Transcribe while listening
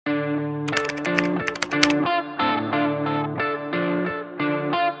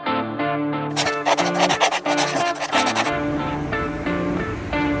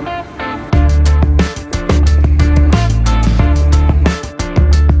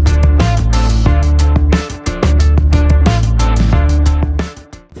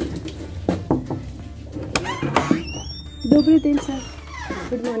Dobry din, sir.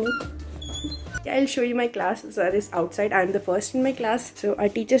 Good morning. I'll show you my class. Sir is outside. I'm the first in my class. So our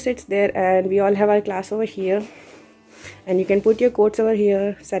teacher sits there and we all have our class over here. And you can put your coats over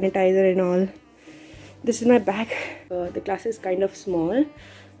here, sanitizer and all. This is my bag. The class is kind of small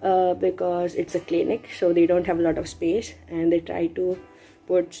because it's a clinic, so they don't have a lot of space, and they try to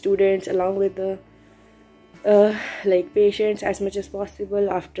put students along with the like patients as much as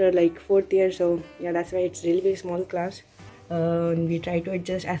possible after like 4th year. So yeah, that's why it's really very small class. We try to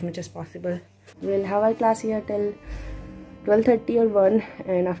adjust as much as possible. We'll have our class here till 12:30 or 1,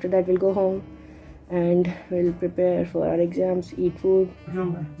 and after that we'll go home and we'll prepare for our exams, eat food.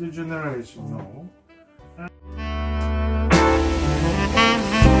 The generation, no.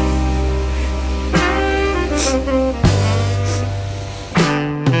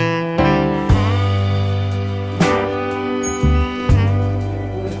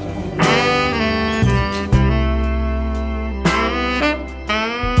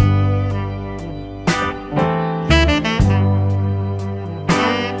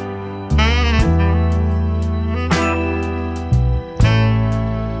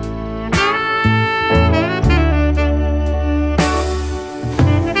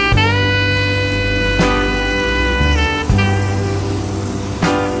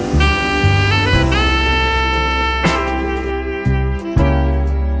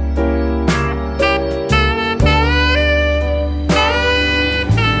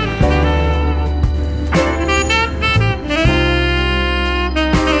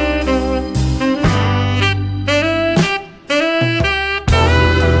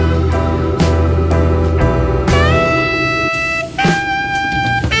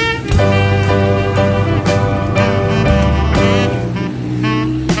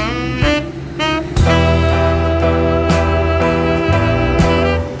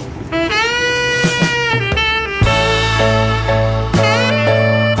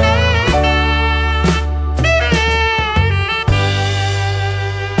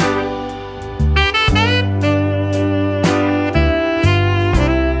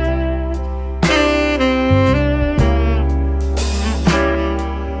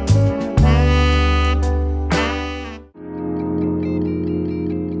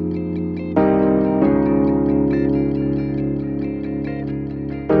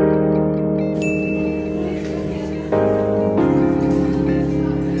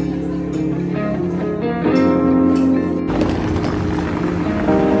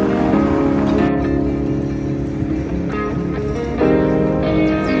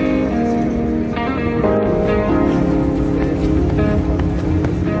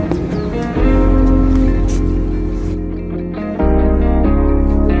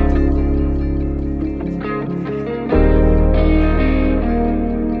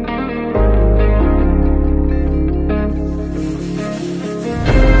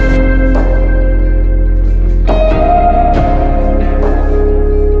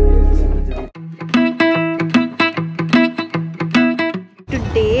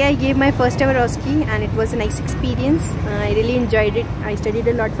 I gave my first ever OSCE and it was a nice experience. I really enjoyed it. I studied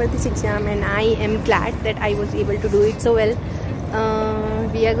a lot for this exam and I am glad that I was able to do it so well.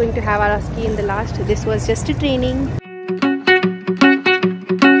 We are going to have our OSCE in the last. This was just a training.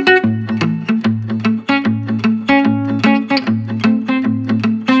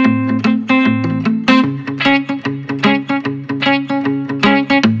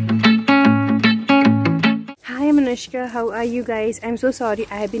 How are you guys? I'm so sorry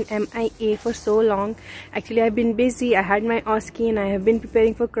I have been MIA for so long. Actually, I've been busy. I had my OSCE and I have been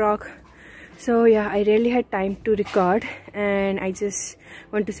preparing for Krok. So yeah, I rarely had time to record, and I just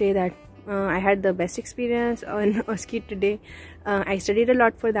want to say that I had the best experience on OSCE today. I studied a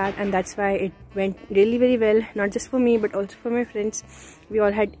lot for that, and that's why it went really very well, not just for me but also for my friends. We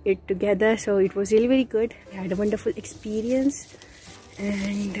all had it together, so it was really very good. I had a wonderful experience,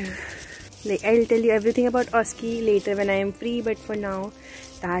 and like I'll tell you everything about OSCE later when I am free, but for now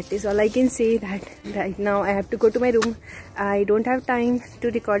that is all I can say. That right now I have to go to my room. I don't have time to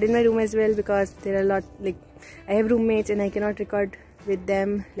record in my room as well because there are a lot, like I have roommates and I cannot record with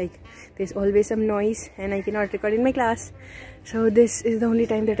them. Like there's always some noise and I cannot record in my class. So this is the only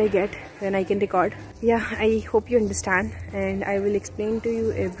time that I get when I can record. Yeah, I hope you understand, and I will explain to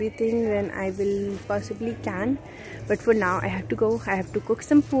you everything when I will possibly can. But for now I have to go. I have to cook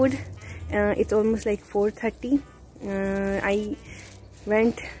some food. It's almost like 4:30. I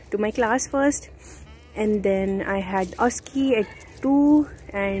went to my class first, and then I had OSCE at 2,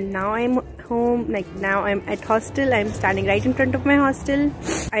 and now I'm home. Like now I'm at hostel. I'm standing right in front of my hostel.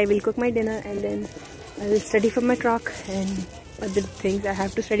 I will cook my dinner and then I will study for my Krok and other things I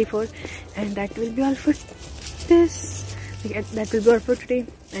have to study for, and that will be all for this that will be all for today,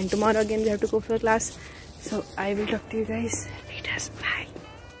 and tomorrow again we have to go for class. So I will talk to you guys later. Bye.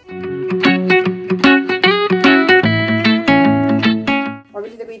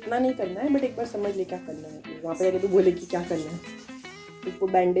 Obviously देखो इतना नहीं करना है, but एक बार समझ ले क्या करना है. वहाँ पे तो बोले कि क्या करना है. एक वो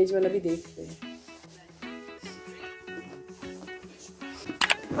बैंडेज वाला भी देखते हैं.